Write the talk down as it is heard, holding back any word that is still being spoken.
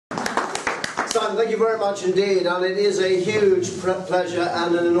Simon, thank you very much indeed, and it is a huge pleasure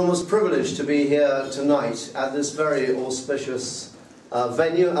and an enormous privilege to be here tonight at this very auspicious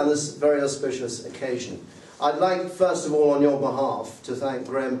venue and this very auspicious occasion. I'd like, first of all, on your behalf, to thank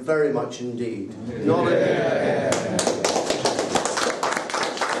Graham very much indeed. Not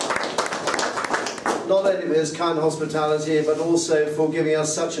only for his kind hospitality, but also for giving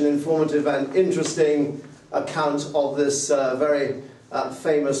us such an informative and interesting account of this very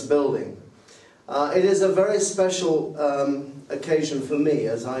famous building. It is a very special occasion for me,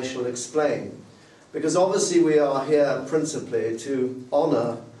 as I shall explain, because obviously we are here principally to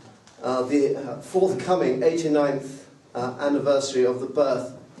honour the forthcoming 89th anniversary of the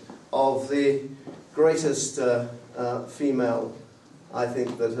birth of the greatest female, I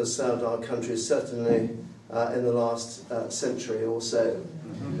think, that has served our country, certainly in the last century or so.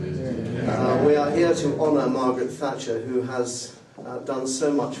 We are here to honour Margaret Thatcher, who has done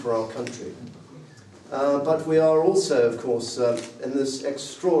so much for our country. But we are also, of course, in this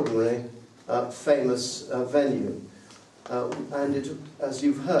extraordinary, famous venue. And it, as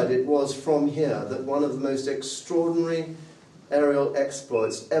you've heard, it was from here that one of the most extraordinary aerial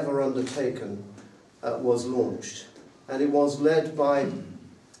exploits ever undertaken was launched. And it was led by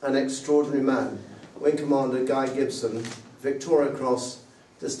an extraordinary man, Wing Commander Guy Gibson, Victoria Cross,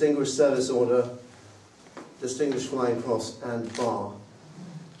 Distinguished Service Order, Distinguished Flying Cross and Bar.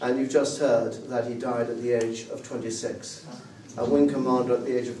 And you've just heard that he died at the age of 26, a Wing Commander at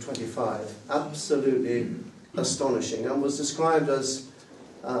the age of 25. Absolutely astonishing, and was described as,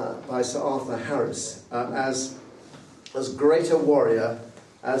 by Sir Arthur Harris, as great a warrior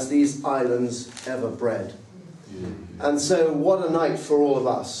as these islands ever bred. And so what a night for all of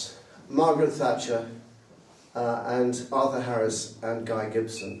us. Margaret Thatcher and Arthur Harris and Guy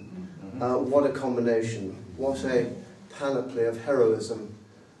Gibson. What a combination. What a panoply of heroism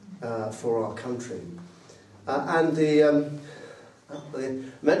for our country. And the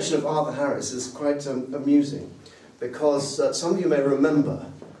mention of Arthur Harris is quite amusing, because some of you may remember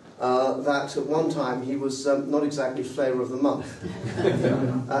that at one time he was not exactly flavour of the month.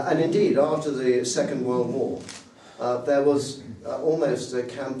 And indeed, after the Second World War, there was almost a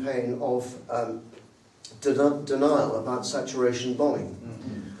campaign of denial about saturation bombing.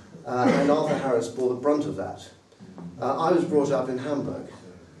 And Arthur Harris bore the brunt of that. I was brought up in Hamburg,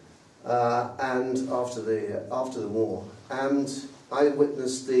 and after the war, and I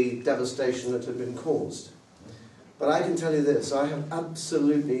witnessed the devastation that had been caused. But I can tell you this, I have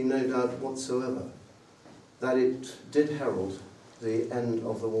absolutely no doubt whatsoever that it did herald the end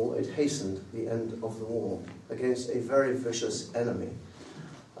of the war. It hastened the end of the war against a very vicious enemy.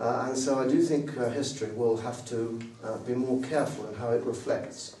 And so I do think history will have to be more careful in how it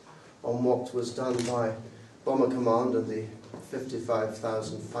reflects on what was done by Bomber Command and the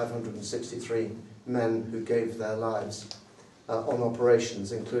 55,563 men who gave their lives on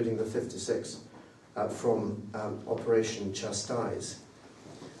operations, including the 56 from Operation Chastise.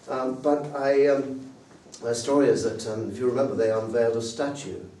 But my story is that, if you remember, they unveiled a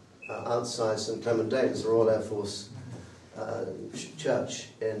statue outside St Clement Danes, the Royal Air Force church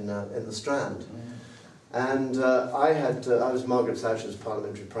in the Strand. And I was Margaret Thatcher's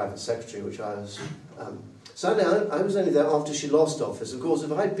Parliamentary Private Secretary, which I was... Sadly, I was only there after she lost office. Of course,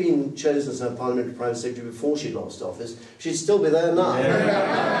 if I'd been chosen as her Parliamentary Private Secretary before she lost office, she'd still be there now.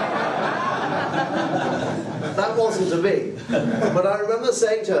 That wasn't to be. But I remember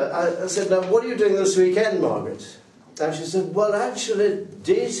saying to her, I said, "Now, what are you doing this weekend, Margaret?" And she said, "Well, actually,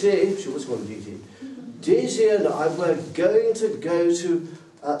 DT," she was called DT, "DT and I were going to go to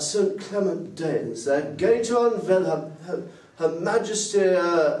St Clement Danes. They're going to unveil Her Majesty,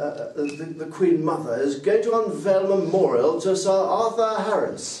 the Queen Mother, is going to unveil a memorial to Sir Arthur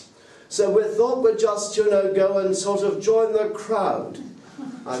Harris. So we thought we'd just, go and sort of join the crowd."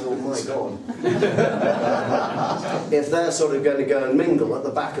 I thought, my God. If they're sort of going to go and mingle at the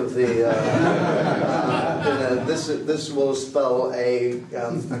back of the... this will spell a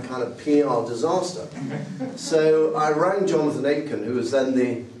kind of PR disaster. So I rang Jonathan Aitken, who was then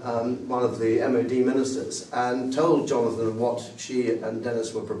one of the MOD ministers, and told Jonathan what she and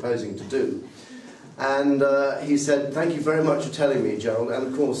Dennis were proposing to do. And he said, "Thank you very much for telling me, Gerald." And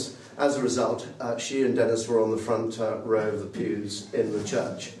of course, as a result, she and Dennis were on the front row of the pews in the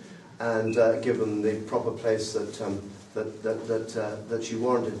church, and given the proper place that she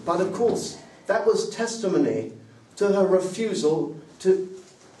warranted. But of course, that was testimony to her refusal to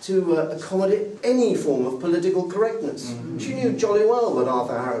accommodate any form of political correctness. She knew jolly well that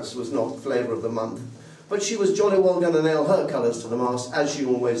Arthur Harris was not flavour of the month, but she was jolly well going to nail her colours to the mast, as she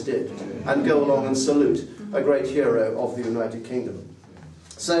always did, and go along and salute a great hero of the United Kingdom.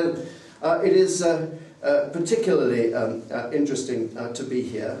 So It is particularly interesting to be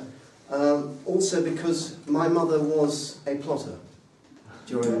here, also because my mother was a plotter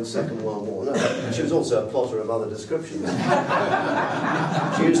during the Second World War. No, she was also a plotter of other descriptions.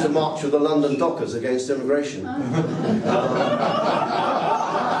 She used to march with the London dockers against immigration.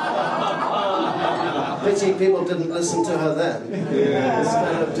 Pity people didn't listen to her then,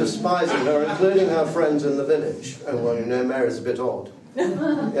 instead of despising her, including her friends in the village. Oh, well, you know, Mary's a bit odd.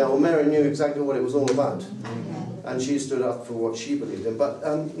 Yeah, well, Mary knew exactly what it was all about, and she stood up for what she believed in. But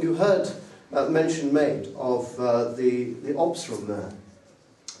you heard mention made of the ops room there,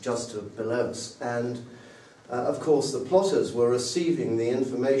 just below us, and of course the plotters were receiving the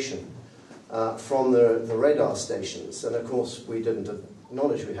information from the radar stations, and of course we didn't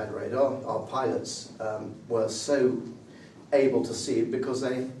acknowledge we had radar. Our pilots were so able to see it because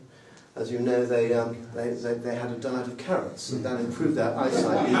they, as you know, they had a diet of carrots, and that improved their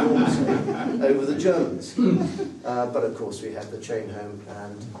eyesight enormously over the Germans. But of course we had the chain home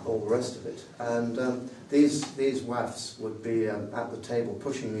and all the rest of it. And these WAFs would be at the table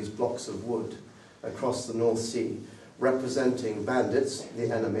pushing these blocks of wood across the North Sea, representing bandits,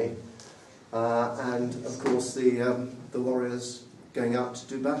 the enemy, and of course the warriors going out to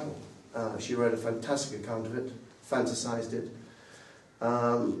do battle. She wrote a fantastic account of it, fantasized it.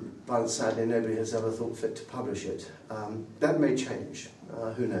 But sadly nobody has ever thought fit to publish it. That may change,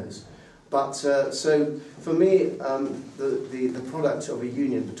 who knows. But so for me, the product of a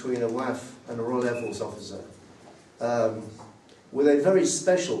union between a WAF and a Royal Air Force officer, with a very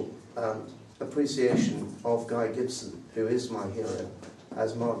special appreciation of Guy Gibson, who is my hero,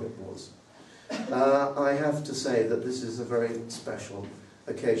 as Margaret was, I have to say that this is a very special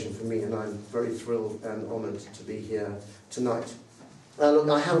occasion for me, and I'm very thrilled and honoured to be here tonight. Look,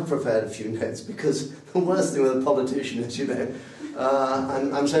 I have prepared a few notes, because the worst thing with a politician is, you know,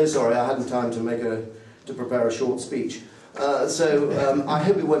 and I'm so sorry I hadn't time to prepare a short speech. So I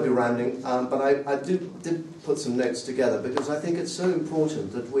hope it won't be rambling, but I did put some notes together, because I think it's so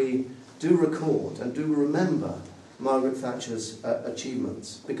important that we do record and do remember Margaret Thatcher's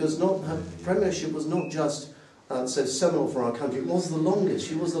achievements, because her premiership was not just so seminal for our country, it was the longest.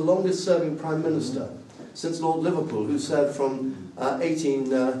 She was the longest serving Prime Minister since Lord Liverpool, who served from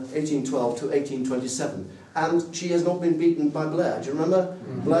 1812 to 1827. And she has not been beaten by Blair. Do you remember?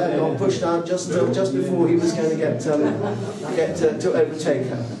 Blair got pushed out just before he was going to get to overtake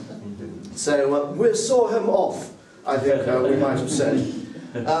her. So we saw him off, I think we might have said.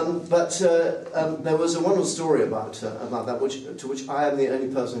 But there was a wonderful story about that, to which I am the only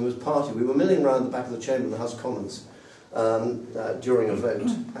person who was party. We were milling around the back of the chamber in the House of Commons during a vote,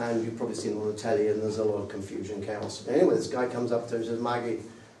 and you've probably seen it on the telly, and there's a lot of confusion, chaos. Anyway, this guy comes up to her and says, "Maggie,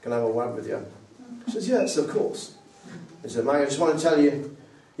 can I have a word with you?" She says, "Yes, of course." He said, "Maggie, I just want to tell you,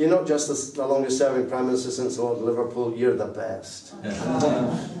 you're not just the longest serving Prime Minister since Lord Liverpool, you're the best."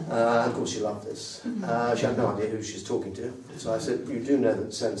 Of course she loved this. She had no idea who she's talking to. So I said, "You do know that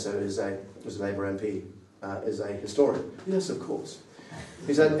Senso was a Labour MP, is a historian?" "Yes, of course."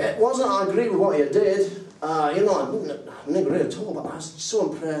 He said, "It wasn't I agree with what you did. I didn't agree at all, but I was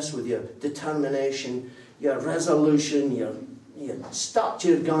so impressed with your determination, your resolution, your stuck to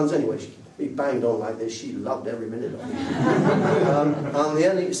your guns." Anyway, he banged on like this. She loved every minute of it. And the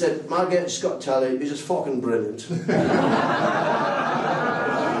end, he said, "Margaret, just got to tell you, you're just fucking brilliant."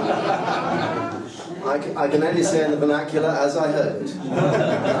 I can only say in the vernacular as I heard it.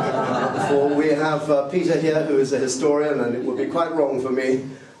 For we have Peter here, who is a historian, and it would be quite wrong for me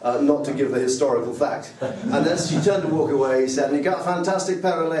not to give the historical fact. And as she turned to walk away, he said, "And you got a fantastic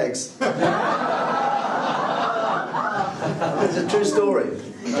pair of legs." It's a true story.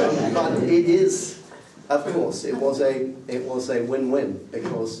 But it is, of course, it was a win-win,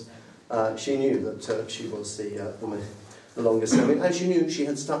 because she knew that she was the longest serving, and she knew she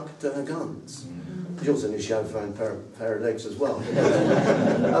had stuck to her guns. She also knew she had a fine pair of legs as well.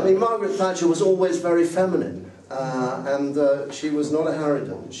 I mean, Margaret Thatcher was always very feminine, and she was not a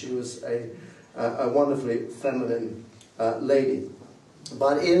harridan. She was a wonderfully feminine lady.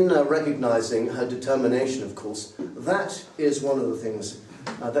 But in recognising her determination, of course, that is one of the things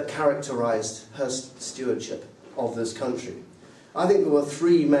that characterised her stewardship of this country. I think there were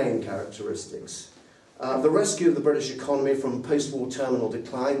three main characteristics. The rescue of the British economy from post-war terminal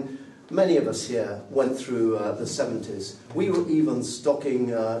decline. Many of us here went through the 70s. We were even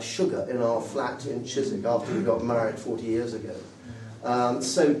stocking sugar in our flat in Chiswick after we got married 40 years ago.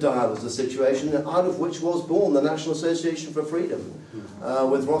 So dire was the situation, out of which was born the National Association for Freedom,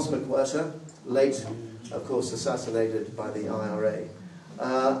 with Ross McWhirter, late, of course, assassinated by the IRA.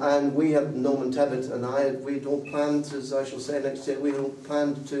 And we had, Norman Tebbit and I, we'd all planned, as I shall say next year, we all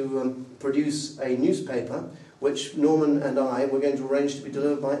planned to produce a newspaper which Norman and I were going to arrange to be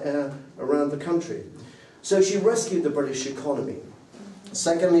delivered by air around the country. So she rescued the British economy.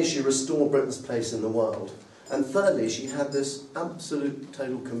 Secondly, she restored Britain's place in the world. And thirdly, she had this absolute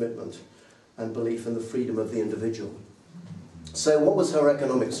total commitment and belief in the freedom of the individual. So what was her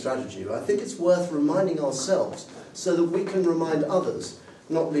economic strategy? I think it's worth reminding ourselves so that we can remind others,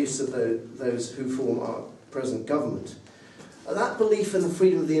 not least of those who form our present government. That belief in the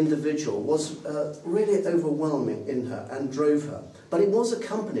freedom of the individual was really overwhelming in her and drove her. But it was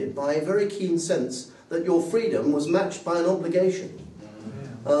accompanied by a very keen sense that your freedom was matched by an obligation.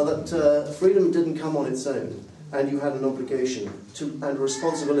 That freedom didn't come on its own, and you had an obligation and a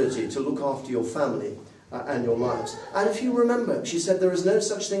responsibility to look after your family and your lives. And if you remember, she said there is no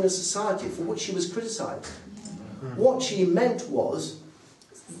such thing as society, for which she was criticised. What she meant was,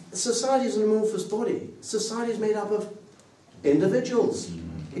 society is an amorphous body. Society is made up of individuals.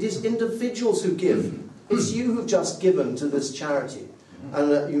 It is individuals who give. It's you who've just given to this charity.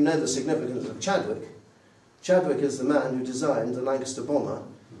 And you know the significance of Chadwick. Chadwick is the man who designed the Lancaster bomber,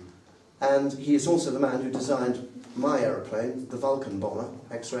 and he is also the man who designed my aeroplane, the Vulcan bomber,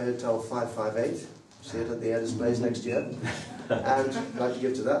 X-Ray Hotel 558. See it at the air displays next year. And I'd like to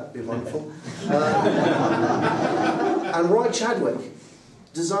give to that, it'd be wonderful. And Roy Chadwick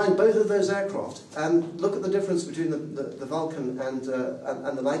designed both of those aircraft. And look at the difference between the Vulcan and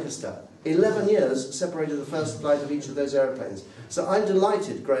the Lancaster. 11 years separated the first flight of each of those airplanes. So I'm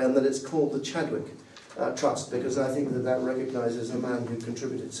delighted, Graham, that it's called the Chadwick Trust, because I think that recognises a man who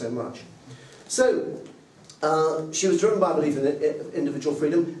contributed so much. So, she was driven by a belief in individual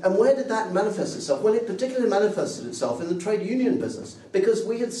freedom, and where did that manifest itself? Well, it particularly manifested itself in the trade union business, because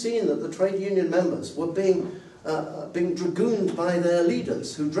we had seen that the trade union members were being dragooned by their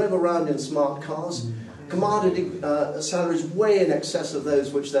leaders, who drove around in smart cars, commanded salaries way in excess of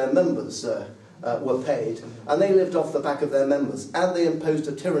those which their members were paid, and they lived off the back of their members, and they imposed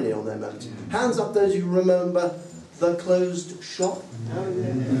a tyranny on their members. Hands up those who remember the closed shop.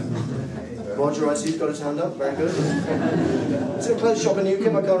 Roger, I see you've got his hand up. Very good. Is it a closed shop in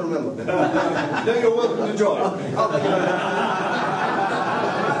UKIP? I can't remember. No, you're welcome to join.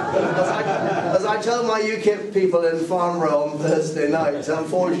 As I tell my UKIP people in Farnborough on Thursday night,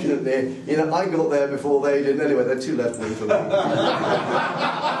 unfortunately, you know, I got there before they did. Anyway, they're too left-wing for me.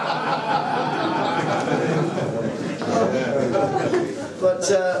 But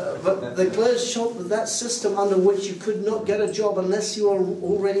the closed shop, that system under which you could not get a job unless you were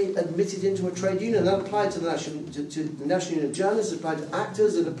already admitted into a trade union, that applied to the National Union of Journalists, it applied to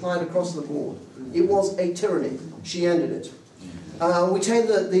actors, it applied across the board. It was a tyranny. She ended it. We tamed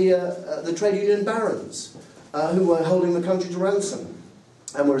the trade union barons who were holding the country to ransom,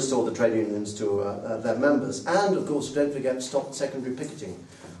 and we restored the trade unions to their members. And, of course, don't forget, stopped secondary picketing,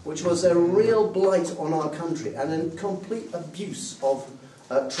 which was a real blight on our country and a complete abuse of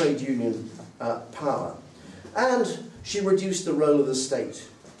trade union power. And she reduced the role of the state.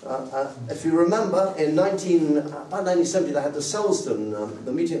 If you remember, in about 1970, they had the Selsdon,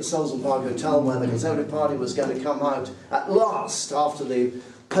 the meeting at Selsdon Park Hotel, where the Conservative Party was going to come out at last after the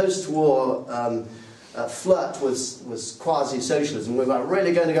post-war flirt with quasi-socialism. We were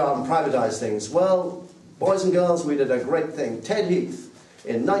really going to go out and privatise things. Well, boys and girls, we did a great thing. Ted Heath,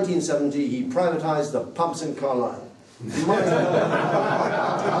 in 1970, he privatised the pubs in Carlisle.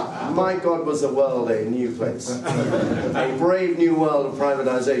 My God, was the world a new place. A brave new world of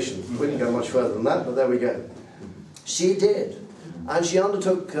privatisation. We didn't go much further than that, but there we go. She did. And she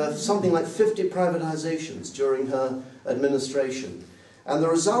undertook something like 50 privatisations during her administration. And the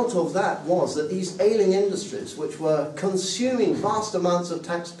result of that was that these ailing industries, which were consuming vast amounts of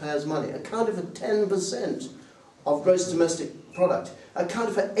taxpayers' money, accounted for 10% of gross domestic product,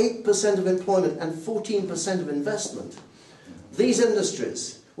 accounted for 8% of employment and 14% of investment. These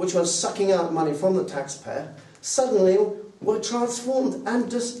industries, which were sucking out money from the taxpayer, suddenly were transformed and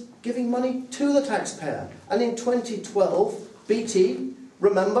just giving money to the taxpayer. And in 2012, BT,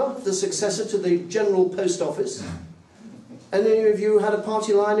 remember, the successor to the General Post Office. Any of you had a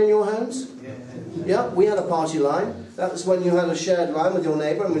party line in your homes? Yeah, we had a party line. That was when you had a shared line with your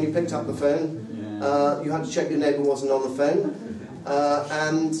neighbour, and when you picked up the phone, you had to check your neighbour wasn't on the phone.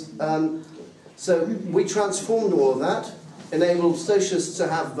 So we transformed all of that, enabled socialists to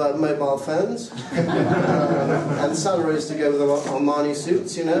have mobile phones, and salaries to go with Armani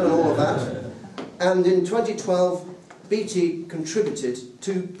suits, you know, and all of that. And in 2012, BT contributed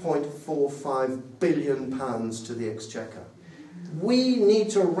 £2.45 billion to the Exchequer. We need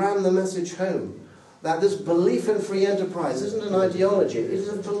to ram the message home. that this belief in free enterprise isn't an ideology, it is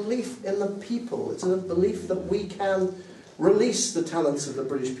a belief in the people. It's a belief that we can release the talents of the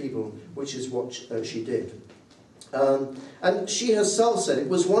British people, which is what she did. And she herself said it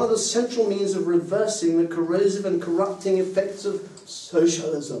was one of the central means of reversing the corrosive and corrupting effects of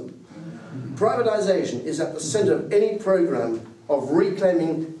socialism. Privatisation is at the centre of any programme of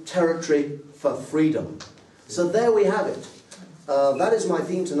reclaiming territory for freedom. So there we have it. That is my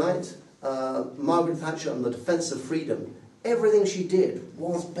theme tonight. Margaret Thatcher and the defence of freedom. Everything she did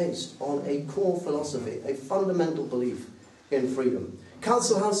was based on a core philosophy, a fundamental belief in freedom.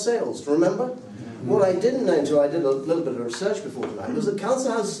 Council House sales, remember? What I didn't know until I did a little bit of research before tonight was that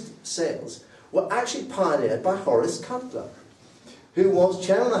Council House sales were actually pioneered by Horace Cutler, who was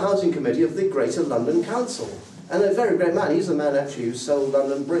chairman of the Housing Committee of the Greater London Council. And a very great man. He's the man actually who sold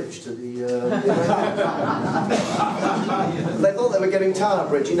London Bridge to the... they thought they were getting Tower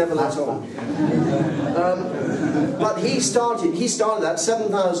Bridge. He never let on. But he started that.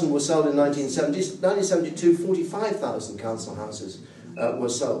 7,000 were sold in 1970. 1972, 45,000 council houses were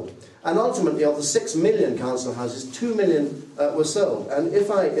sold. And ultimately, of the 6 million council houses, 2 million were sold. And if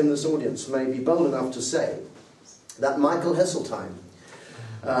I, in this audience, may be bold enough to say that Michael Heseltine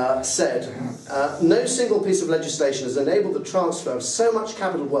said, no single piece of legislation has enabled the transfer of so much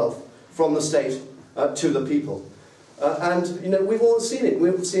capital wealth from the state to the people. And, you know, we've all seen it.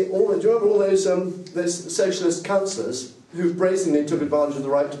 We've seen all. Do you remember all those socialist councillors who brazenly took advantage of the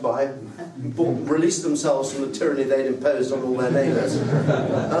right to buy, released themselves from the tyranny they'd imposed on all their neighbours,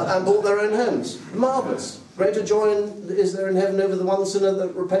 and bought their own homes? Marvellous. Greater joy is there in heaven over the one sinner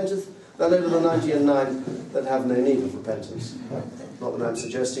that repenteth than over the 99 that have no need of repentance. Not that I'm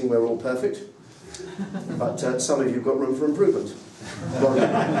suggesting we're all perfect, but some of you have got room for improvement.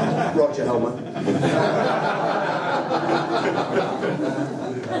 Roger Helmer.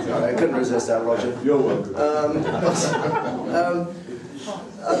 I couldn't resist that, Roger. You're welcome.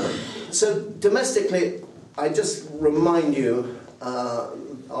 So domestically, I just remind you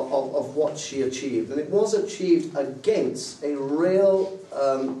of what she achieved. And it was achieved against a real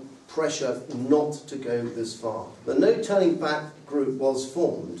pressure not to go this far. The No Turning Back group was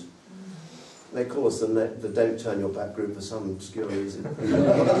formed. They call us the Don't Turn Your Back group for some obscure reason. But the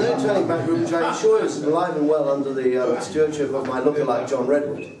No Turning Back group, which I'm sure is alive and well under the stewardship of my lookalike John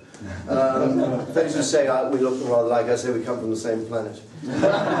Redwood. Those who say we look rather like, I say we come from the same planet. And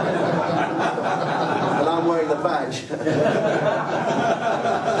I'm wearing the badge.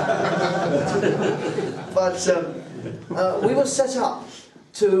 But we were set up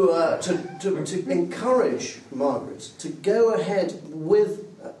to encourage Margaret to go ahead with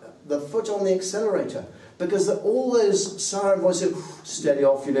the foot on the accelerator, because all those siren voices, steady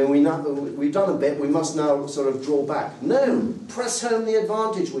off, you know, we've done a bit, we must now sort of draw back. No, press home the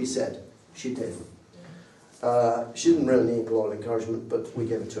advantage, we said. She did. She didn't really need loyal encouragement, but we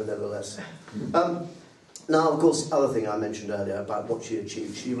gave it to her nevertheless. Now, of course, the other thing I mentioned earlier about what she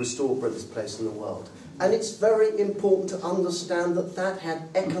achieved, she restored Britain's place in the world. And it's very important to understand that that had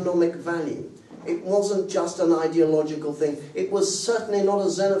economic value. It wasn't just an ideological thing. It was certainly not a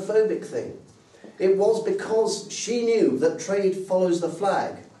xenophobic thing. It was because she knew that trade follows the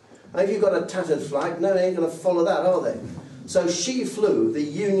flag. And if you've got a tattered flag, no, they ain't going to follow that, are they? So she flew the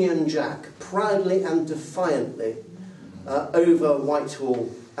Union Jack proudly and defiantly over Whitehall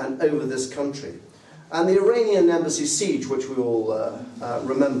and over this country. And the Iranian embassy siege, which we all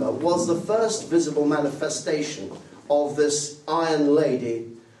remember, was the first visible manifestation of this Iron Lady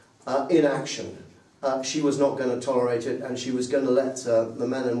in action. She was not going to tolerate it, and she was going to let the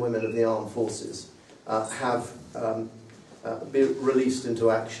men and women of the armed forces be released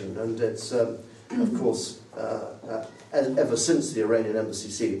into action. And it's, of course, ever since the Iranian embassy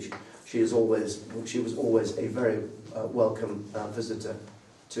siege, she was always a very welcome visitor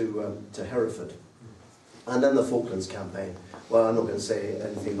to Hereford. And then the Falklands campaign. Well, I'm not going to say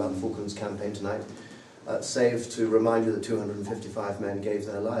anything about the Falklands campaign tonight, save to remind you that 255 men gave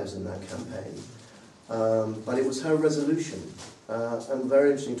their lives in that campaign. But it was her resolution. And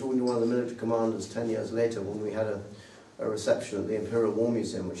very interesting, talking to one of the military commanders 10 years later when we had a reception at the Imperial War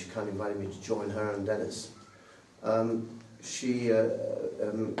Museum, which she kindly invited me to join her and Dennis. One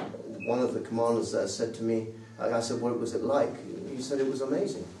of the commanders there said to me, I said, what was it like? He said, it was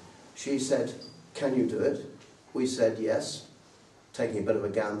amazing. She said, can you do it? We said, yes, taking a bit of a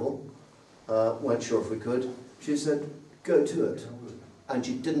gamble. Weren't sure if we could. She said, go to it. And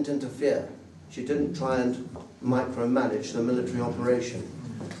she didn't interfere. She didn't try and micromanage the military operation.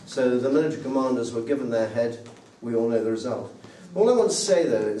 So the military commanders were given their head. We all know the result. All I want to say,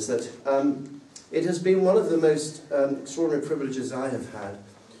 though, is that it has been one of the most extraordinary privileges I have had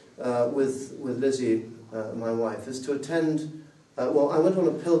with Lizzie, my wife, is to attend. Well, I went on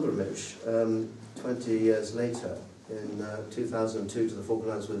a pilgrimage 20 years later in 2002 to the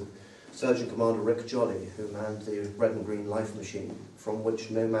Falklands with Surgeon Commander Rick Jolly, who manned the red and green life machine, from which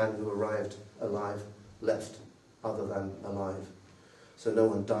no man who arrived alive left other than alive. So no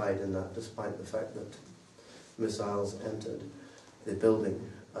one died in that, despite the fact that missiles entered the building,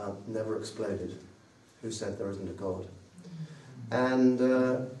 never exploded. Who said there isn't a God? And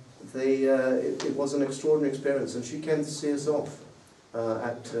it was an extraordinary experience, and she came to see us off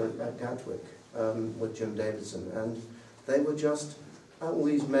at Gatwick with Jim Davidson, and they were just all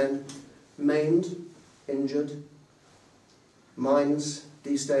these men, maimed, injured, minds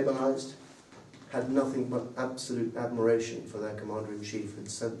destabilised, had nothing but absolute admiration for their commander-in-chief who'd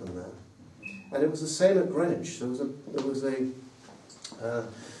sent them there. And it was the same at Greenwich. There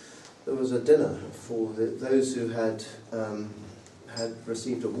was a dinner for those who had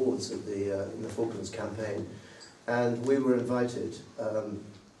received awards at in the Falklands campaign, and we were invited.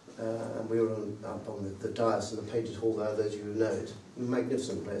 And we were up on the dais in the Painted Hall there, those of you who know it.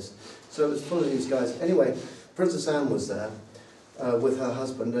 Magnificent place. So it was full of these guys. Anyway, Princess Anne was there with her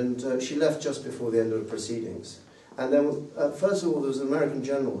husband, and she left just before the end of the proceedings. And then, first of all, there was an American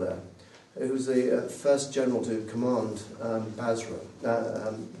general there, who was the first general to command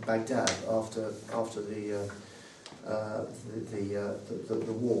Baghdad after the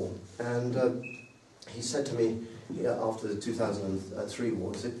war. And he said to me, after the 2003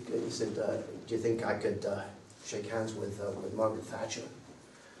 war, he said, do you think I could shake hands with Margaret Thatcher?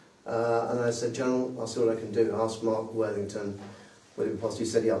 And I said, General, I'll see what I can do. Ask Mark Worthington, would it be possible? He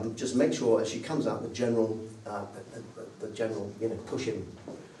said, yeah, just make sure as she comes out, the general, push him.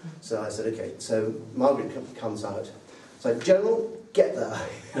 So I said, okay. So Margaret comes out. So, General, get there.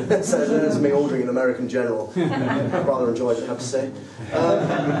 So there's me ordering an American general. I rather enjoyed it, I have to say.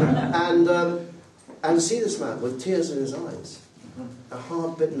 And see this man with tears in his eyes, a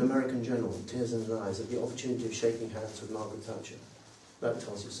hard-bitten American general with tears in his eyes at the opportunity of shaking hands with Margaret Thatcher. That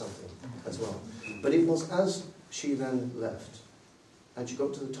tells you something as well. But it was as she then left, and she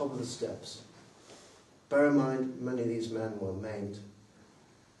got to the top of the steps. Bear in mind, many of these men were maimed,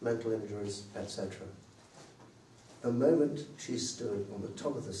 mental injuries, etc. The moment she stood on the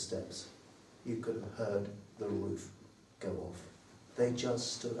top of the steps, you could have heard the roof go off. They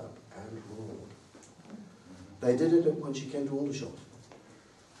just stood up and roared. They did it when she came to Aldershot,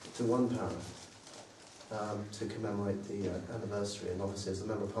 to One Power, to commemorate the anniversary, and obviously as a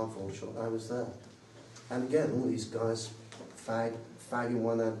member of Parliament for Aldershot, I was there. And again, all these guys, fag in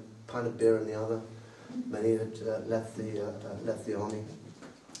one hand, pint of beer in the other. Many had left the army,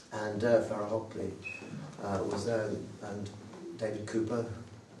 and Farrah Hockley was there, and David Cooper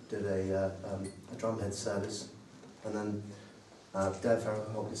did a drumhead service, and then Farrah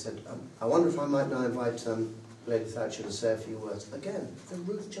Hockley said, I wonder if I might now invite Lady Thatcher to say a few words. Again, the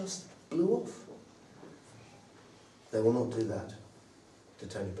roof just blew off. They will not do that to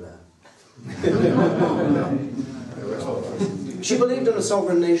Tony Blair. She believed in a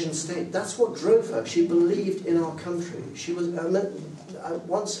sovereign nation state. That's what drove her. She believed in our country. She was. I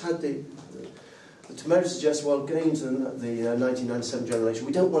once had the temerity to suggest, well, going into the 1997 generation,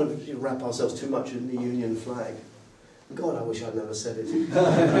 we don't want to wrap ourselves too much in the Union flag. God, I wish I'd never said it.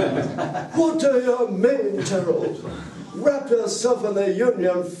 What do you mean, Gerald? Wrap yourself in the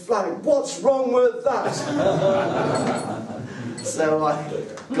Union flag. What's wrong with that? So I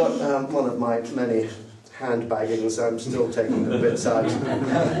got one of my many handbaggings. I'm still taking the bits out.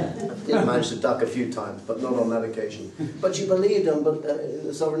 Didn't manage to duck a few times, but not on that occasion. But she believed in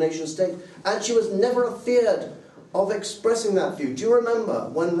the sovereign nation state, and she was never afeard of expressing that view. Do you remember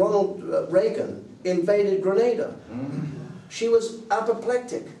when Ronald Reagan invaded Grenada? She was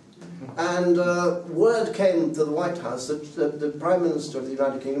apoplectic, and word came to the White House that the Prime Minister of the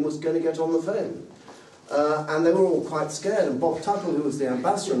United Kingdom was going to get on the phone. And they were all quite scared, and Bob Tuttle, who was the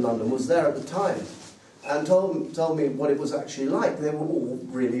ambassador in London, was there at the time, and told me what it was actually like. They were all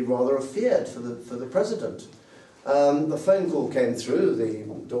really rather afeard for the President. The phone call came through, the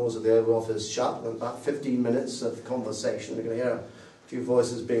doors of the Oval Office shut, and about 15 minutes of conversation. You're going to hear a few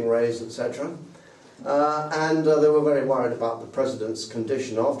voices being raised, etc. And they were very worried about the President's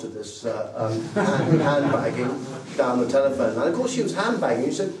condition after this handbagging down the telephone. And of course she was handbagging.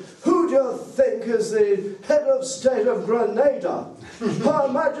 She said, who do you think is the head of state of Grenada? Her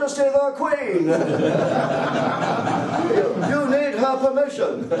Majesty the Queen. You need her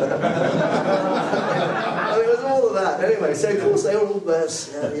permission. And it was all of that. Anyway, so of course they were all there,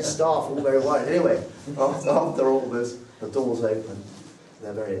 his staff all very worried. Anyway, after all this, the doors open.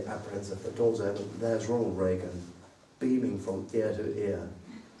 They're very apprehensive. The doors open. There's Ronald Reagan, beaming from ear to ear.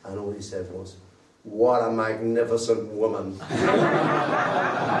 And all he said was, "What a magnificent woman."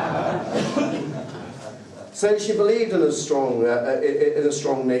 So she believed in a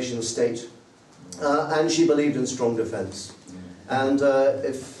strong nation state, and she believed in strong defence. And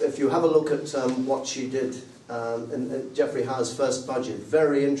if you have a look at what she did in Geoffrey Howe's first budget,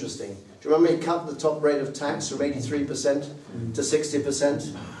 very interesting. Do you remember he cut the top rate of tax from 83% to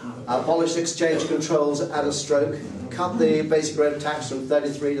 60%, abolished exchange controls at a stroke, cut the basic rate of tax from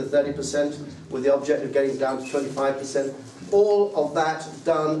 33 to 30% with the objective of getting down to 25%. All of that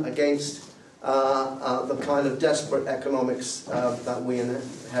done against the kind of desperate economics that we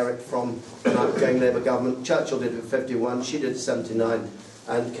inherit from an outgoing Labour government. Churchill did it in 51, she did it in 79,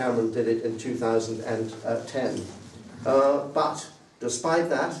 and Cameron did it in 2010. But despite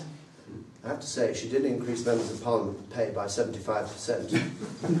that, I have to say, she did increase members of Parliament pay by 75%.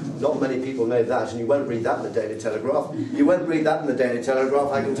 Not many people know that, and you won't read that in the Daily Telegraph. You won't read that in the Daily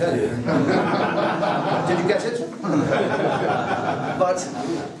Telegraph, I can tell you. Did you get it?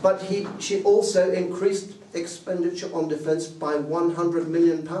 But she also increased expenditure on defence by £100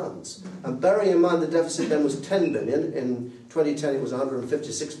 million. And bearing in mind the deficit then was 10 billion, in 2010 it was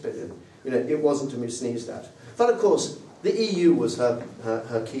 156 billion. You know, it wasn't to be sneezed at. But of course, the EU was her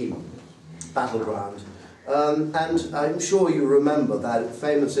key battleground. And I'm sure you remember that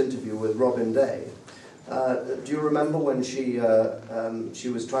famous interview with Robin Day. Do you remember when she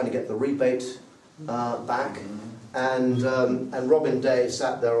was trying to get the rebate back? And Robin Day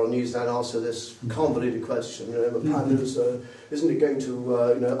sat there on Newsline and asked her this convoluted question. You know, the Prime Minister, isn't it going to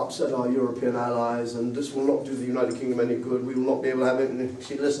upset our European allies, and this will not do the United Kingdom any good, we will not be able to have it. And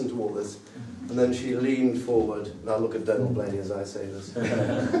she listened to all this. And then she leaned forward. Now look at Donald Blaney as I say this.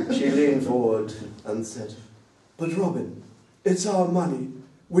 She leaned forward and said, "But Robin, it's our money.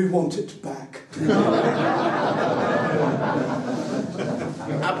 We want it back."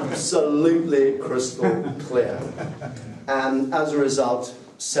 Absolutely crystal clear. And as a result,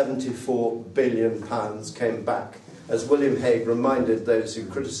 £74 billion came back, as William Hague reminded those who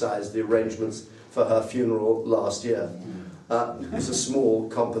criticised the arrangements for her funeral last year. It was a small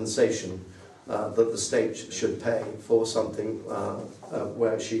compensation that the state should pay for something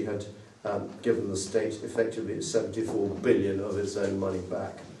where she had given the state effectively £74 billion of its own money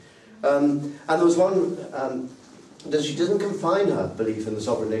back. And there was one, that she didn't confine her belief in the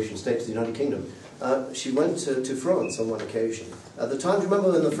sovereign nation state to the United Kingdom. She went to France on one occasion. At the time, do you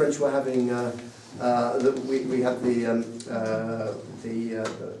remember when the French were having, we had the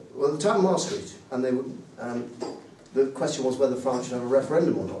town of Maastricht, and they would, the question was whether France should have a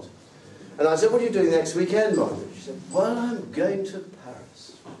referendum or not. And I said, "What are you doing next weekend, Margaret?" She said, "Well, I'm going to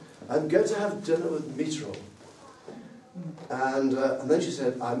Paris. I'm going to have dinner with Mitterrand." And then she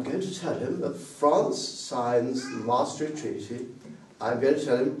said, "I'm going to tell him that France signs the Maastricht Treaty. I'm going to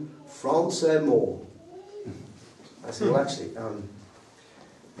tell him France est mort." I said, "Well, actually,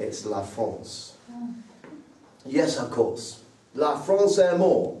 it's La France." "Yes, of course. La France est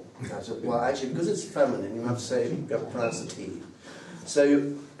mort." I said, "Well, actually, because it's feminine, you have to say, you have to pronounce the T. So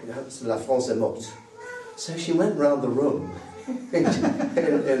you have to say, La France est morte." So she went round the room in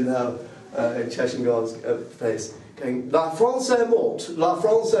Cheshingard's place, going, "La France est morte, La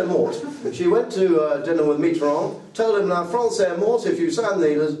France est morte." She went to dinner with Mitterrand, told him, "La France est morte, if you sign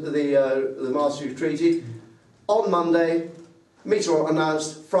the Maastricht Treaty." On Monday, Mitterrand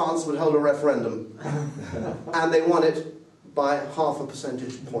announced France would hold a referendum, and they won it by half a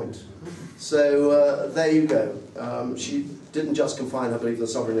percentage point. So there you go. She didn't just confine her belief in the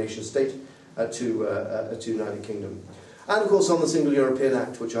sovereign nation state to United Kingdom. And of course on the Single European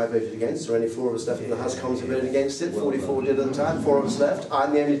Act, which I voted against. There are only 4 of us left in the House of Commons who voted against it. 44 did at the time, 4 of us left.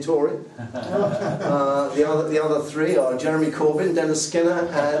 I'm the only Tory. The other 3 are Jeremy Corbyn, Dennis Skinner,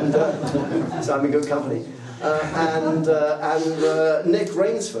 and so I'm in good company. And Nick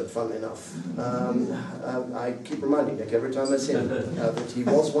Rainsford, funnily enough. I keep reminding Nick every time I see him that he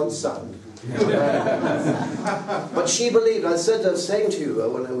was once sound. But she believed, I said, saying to you,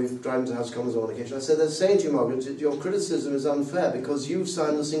 when we were driving to the House of Commons on one occasion, I said, saying to you, Margaret, your criticism is unfair because you've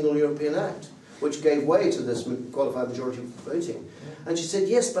signed the Single European Act, which gave way to this qualified majority voting. And she said,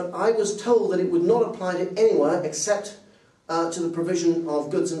 "Yes, but I was told that it would not apply to anywhere except to the provision of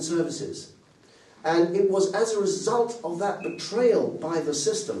goods and services. And it was as a result of that betrayal by the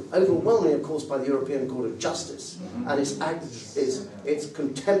system, overwhelmingly, of course, by the European Court of Justice, and its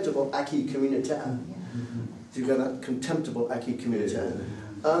contemptible acquis communautaire. Do you get that? Contemptible acquis communautaire.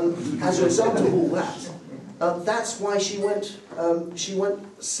 As a result of all that, that's why she went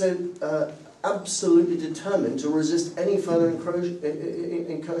so absolutely determined to resist any further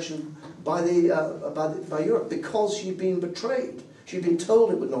incursion by Europe, because she'd been betrayed. She'd been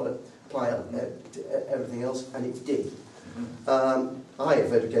told it would not apply to everything else, and it did. I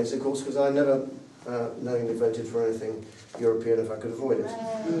voted against it, of course, because I never knowingly voted for anything European if I could avoid it.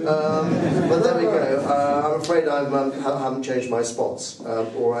 But there we go. I'm afraid I haven't changed my spots,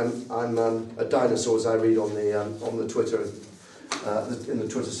 or I'm a dinosaur, as I read on the Twitter, in the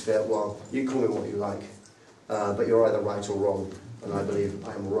Twitter sphere. Well, you call me what you like, but you're either right or wrong, and I believe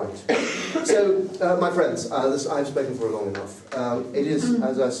I am right. So, my friends, I've spoken for long enough. It is,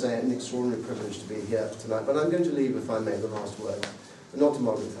 as I say, an extraordinary privilege to be here tonight, but I'm going to leave, if I may, the last word, not to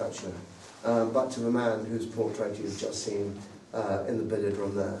Margaret Thatcher, but to the man whose portrait you've just seen in the billiard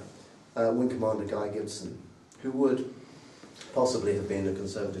room there, Wing Commander Guy Gibson, who would possibly have been a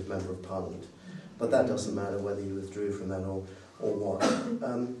Conservative Member of Parliament, but that doesn't matter whether you withdrew from that or what.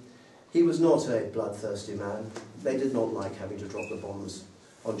 He was not a bloodthirsty man. They did not like having to drop the bombs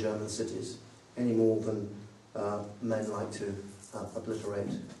on German cities any more than men like to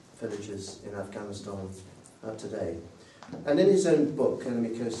obliterate villages in Afghanistan today. And in his own book,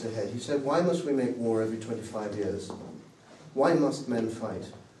 Enemy Close Ahead, he said, why must we make war every 25 years? Why must men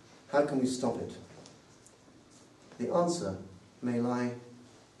fight? How can we stop it? The answer may lie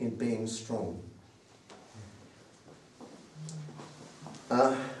in being strong.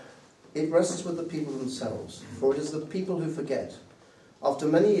 It rests with the people themselves, for it is the people who forget. After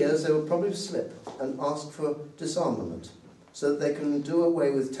many years, they will probably slip and ask for disarmament, so that they can do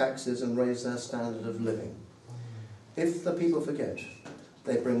away with taxes and raise their standard of living. If the people forget,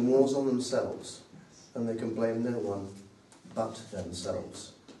 they bring wars on themselves, and they can blame no one but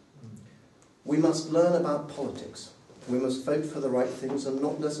themselves. We must learn about politics. We must vote for the right things and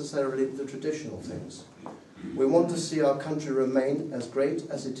not necessarily the traditional things. We want to see our country remain as great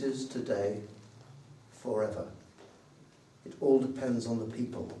as it is today, forever. It all depends on the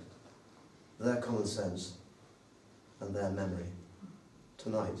people, their common sense, and their memory.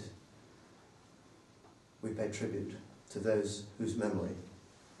 Tonight, we pay tribute to those whose memory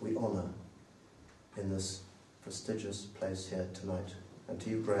we honour in this prestigious place here tonight. And to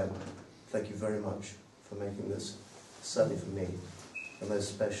you, Graham, thank you very much for making this, certainly for me, the most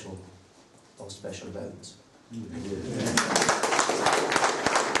special of special events. Thank you.